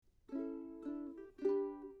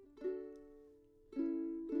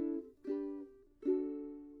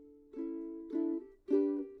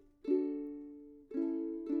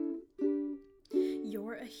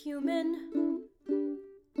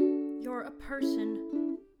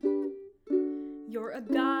person. You're a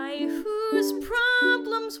guy whose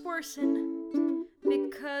problems worsen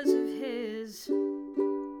because of his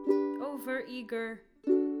overeager,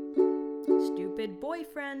 stupid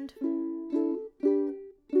boyfriend.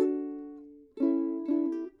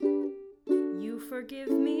 You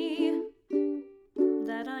forgive me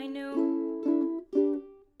that I knew,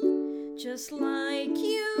 just like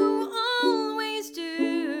you always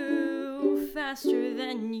do, faster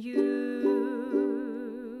than you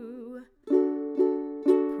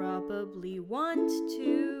probably want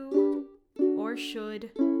to or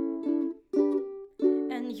should.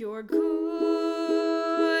 And you're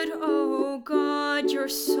good, oh God, you're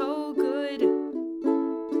so good.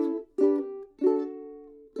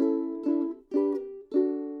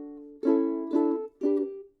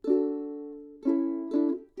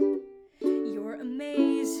 You're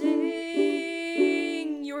amazing,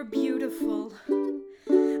 you're beautiful.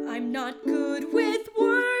 I'm not good with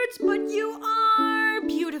words, but you are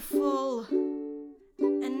beautiful.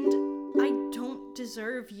 And I don't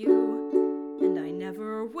deserve you, and I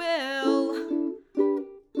never will.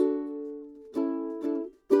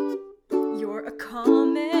 You're a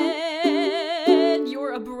comet,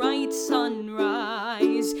 you're a bright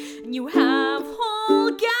sunrise, and you have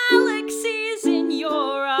whole galaxies in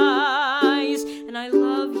your eyes. And I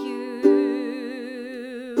love you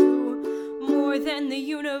more than the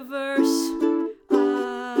universe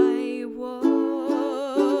I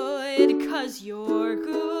would, 'cause you're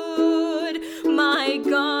good. My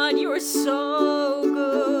God, you're so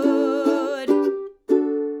good.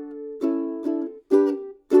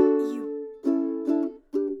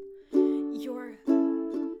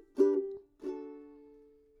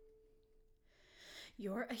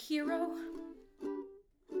 You're a hero.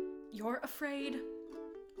 You're afraid.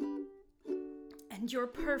 And you're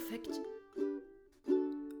perfect.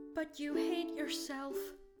 But you hate yourself.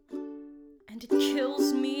 And it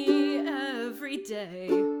kills me every day.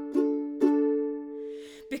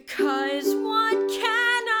 Because what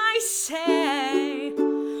can I say?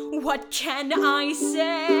 What can I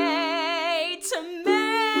say?